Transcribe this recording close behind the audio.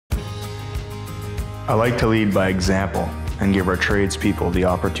I like to lead by example and give our tradespeople the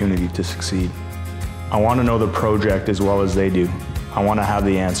opportunity to succeed. I want to know the project as well as they do. I want to have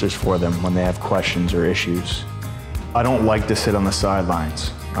the answers for them when they have questions or issues. I don't like to sit on the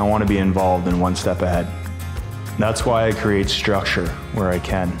sidelines. I want to be involved and one step ahead. That's why I create structure where I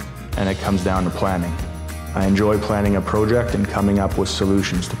can, and it comes down to planning. I enjoy planning a project and coming up with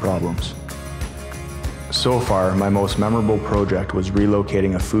solutions to problems. So far, my most memorable project was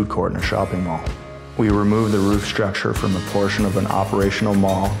relocating a food court in a shopping mall. We removed the roof structure from a portion of an operational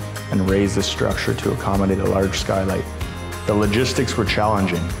mall and raised the structure to accommodate a large skylight. The logistics were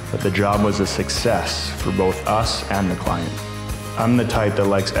challenging, but the job was a success for both us and the client. I'm the type that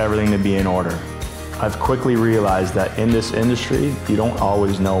likes everything to be in order. I've quickly realized that in this industry, you don't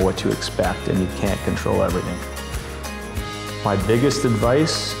always know what to expect and you can't control everything. My biggest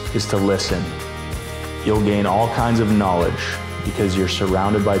advice is to listen. You'll gain all kinds of knowledge because you're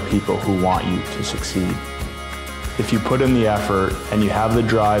surrounded by people who want you to succeed. If you put in the effort and you have the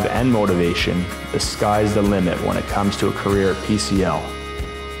drive and motivation, the sky's the limit when it comes to a career at PCL.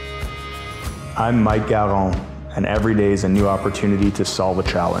 I'm Garon, and every day is a new opportunity to solve a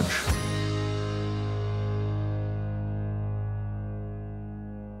challenge.